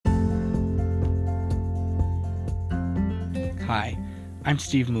Hi, I'm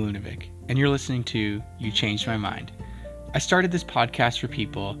Steve Milinovic, and you're listening to You Changed My Mind. I started this podcast for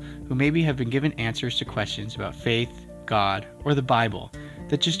people who maybe have been given answers to questions about faith, God, or the Bible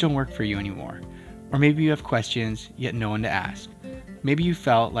that just don't work for you anymore. Or maybe you have questions, yet no one to ask. Maybe you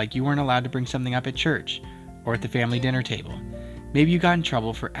felt like you weren't allowed to bring something up at church or at the family dinner table. Maybe you got in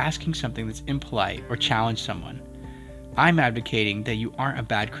trouble for asking something that's impolite or challenged someone. I'm advocating that you aren't a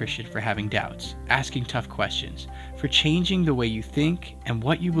bad Christian for having doubts, asking tough questions, for changing the way you think and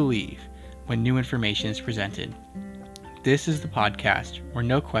what you believe when new information is presented. This is the podcast where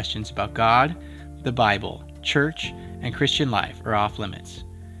no questions about God, the Bible, church, and Christian life are off limits.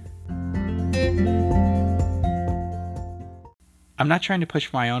 I'm not trying to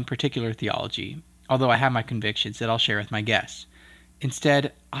push my own particular theology, although I have my convictions that I'll share with my guests.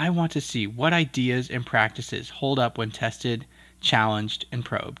 Instead, I want to see what ideas and practices hold up when tested, challenged, and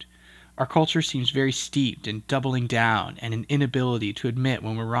probed. Our culture seems very steeped in doubling down and an inability to admit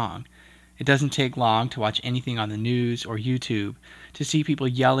when we're wrong. It doesn't take long to watch anything on the news or YouTube to see people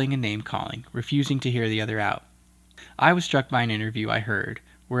yelling and name-calling, refusing to hear the other out. I was struck by an interview I heard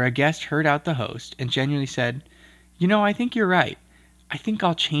where a guest heard out the host and genuinely said, I think you're right. I think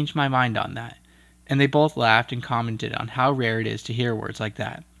I'll change my mind on that. And they both laughed and commented on how rare it is to hear words like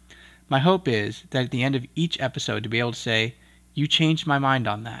that. My hope is that at the end of each episode to be able to say, you changed my mind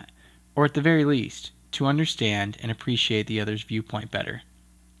on that, or at the very least, to understand and appreciate the other's viewpoint better.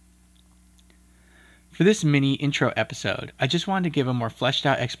 For this mini intro episode, I just wanted to give a more fleshed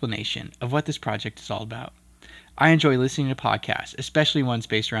out explanation of what this project is all about. I enjoy listening to podcasts, especially ones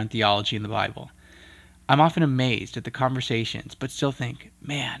based around theology and the Bible. I'm often amazed at the conversations, but still think,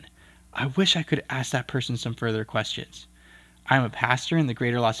 man, I wish I could ask that person some further questions. I'm a pastor in the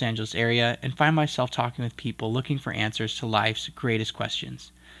greater Los Angeles area and find myself talking with people looking for answers to life's greatest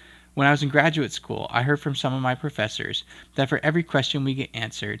questions. When I was in graduate school, I heard from some of my professors that for every question we get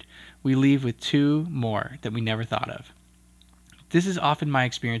answered, we leave with two more that we never thought of. This is often my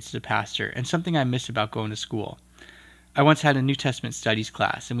experience as a pastor and something I miss about going to school. I once had a New Testament studies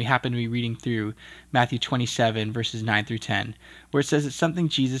class, and we happened to be reading through Matthew 27, verses 9 through 10, where it says that something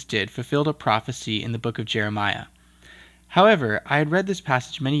Jesus did fulfilled a prophecy in the book of Jeremiah. However, I had read this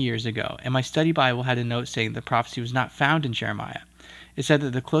passage many years ago, and my study Bible had a note saying the prophecy was not found in Jeremiah. It said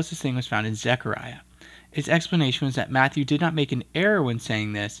that the closest thing was found in Zechariah. Its explanation was that Matthew did not make an error when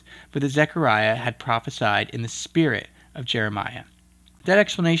saying this, but that Zechariah had prophesied in the spirit of Jeremiah. That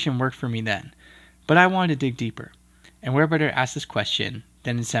explanation worked for me then, but I wanted to dig deeper. And where better to ask this question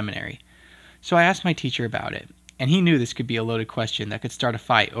than in seminary? So I asked my teacher about it, and he knew this could be a loaded question that could start a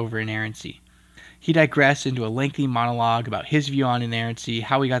fight over inerrancy. He digressed into a lengthy monologue about his view on inerrancy,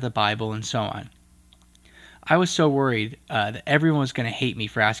 how he got the Bible, and so on. I was so worried that everyone was going to hate me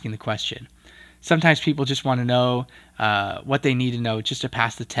for asking the question. Sometimes people just want to know what they need to know just to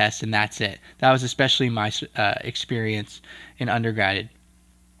pass the test, and that's it. That was especially my experience in undergrad.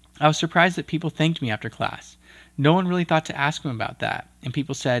 I was surprised that people thanked me after class. No one really thought to ask him about that, and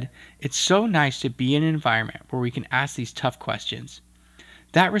people said, it's so nice to be in an environment where we can ask these tough questions.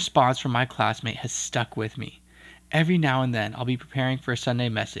 That response from my classmate has stuck with me. Every now and then I'll be preparing for a Sunday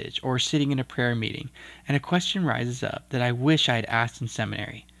message or sitting in a prayer meeting, and a question rises up that I wish I had asked in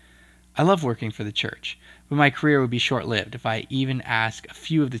seminary. I love working for the church, but my career would be short-lived if I even asked a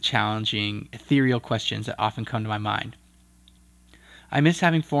few of the challenging, ethereal questions that often come to my mind. I miss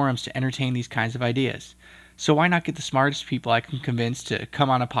having forums to entertain these kinds of ideas. So why not get the smartest people I can convince to come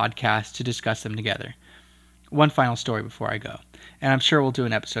on a podcast to discuss them together? One final story before I go, and I'm sure we'll do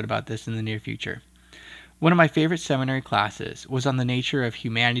an episode about this in the near future. One of my favorite seminary classes was on the nature of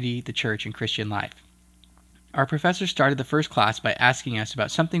humanity, the church, and Christian life. Our professor started the first class by asking us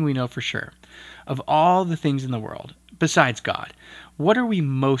about something we know for sure. Of all the things in the world, besides God, what are we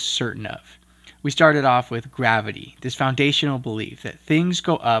most certain of? We started off with gravity, this foundational belief that things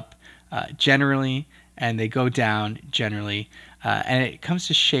go up generally, and they go down generally, and it comes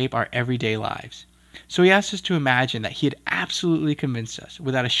to shape our everyday lives. So he asked us to imagine that he had absolutely convinced us,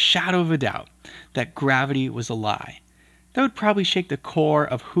 without a shadow of a doubt, that gravity was a lie. That would probably shake the core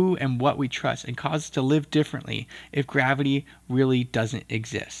of who and what we trust and cause us to live differently if gravity really doesn't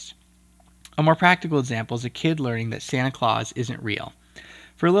exist. A more practical example is a kid learning that Santa Claus isn't real.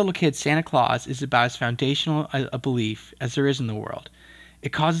 For a little kid, Santa Claus is about as foundational a belief as there is in the world.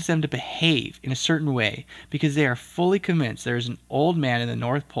 It causes them to behave in a certain way because they are fully convinced there is an old man in the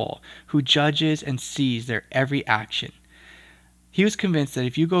North Pole who judges and sees their every action. He was convinced that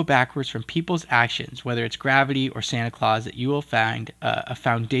if you go backwards from people's actions, whether it's gravity or Santa Claus, that you will find a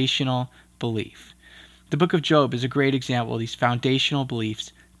foundational belief. The book of Job is a great example of these foundational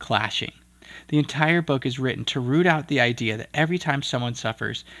beliefs clashing. The entire book is written to root out the idea that every time someone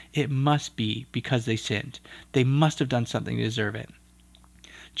suffers, it must be because they sinned. They must have done something to deserve it.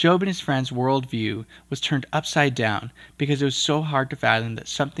 Job and his friends' worldview was turned upside down because it was so hard to fathom that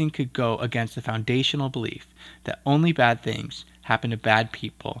something could go against the foundational belief that only bad things happen to bad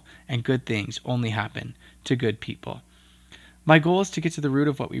people and good things only happen to good people. My goal is to get to the root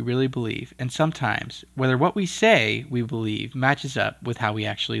of what we really believe, and sometimes, whether what we say we believe matches up with how we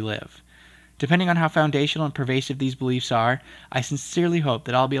actually live. Depending on how foundational and pervasive these beliefs are, I sincerely hope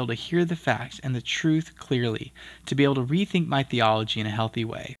that I'll be able to hear the facts and the truth clearly, to be able to rethink my theology in a healthy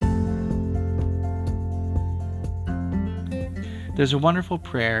way. There's a wonderful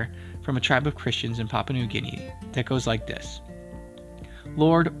prayer from a tribe of Christians in Papua New Guinea that goes like this: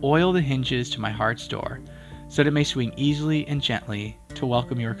 Lord, oil the hinges to my heart's door, so that it may swing easily and gently to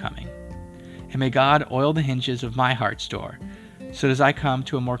welcome your coming. And may God oil the hinges of my heart's door, so that as I come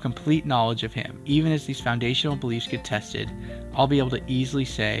to a more complete knowledge of Him, even as these foundational beliefs get tested, I'll be able to easily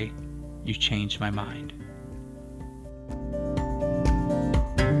say, "You changed my mind."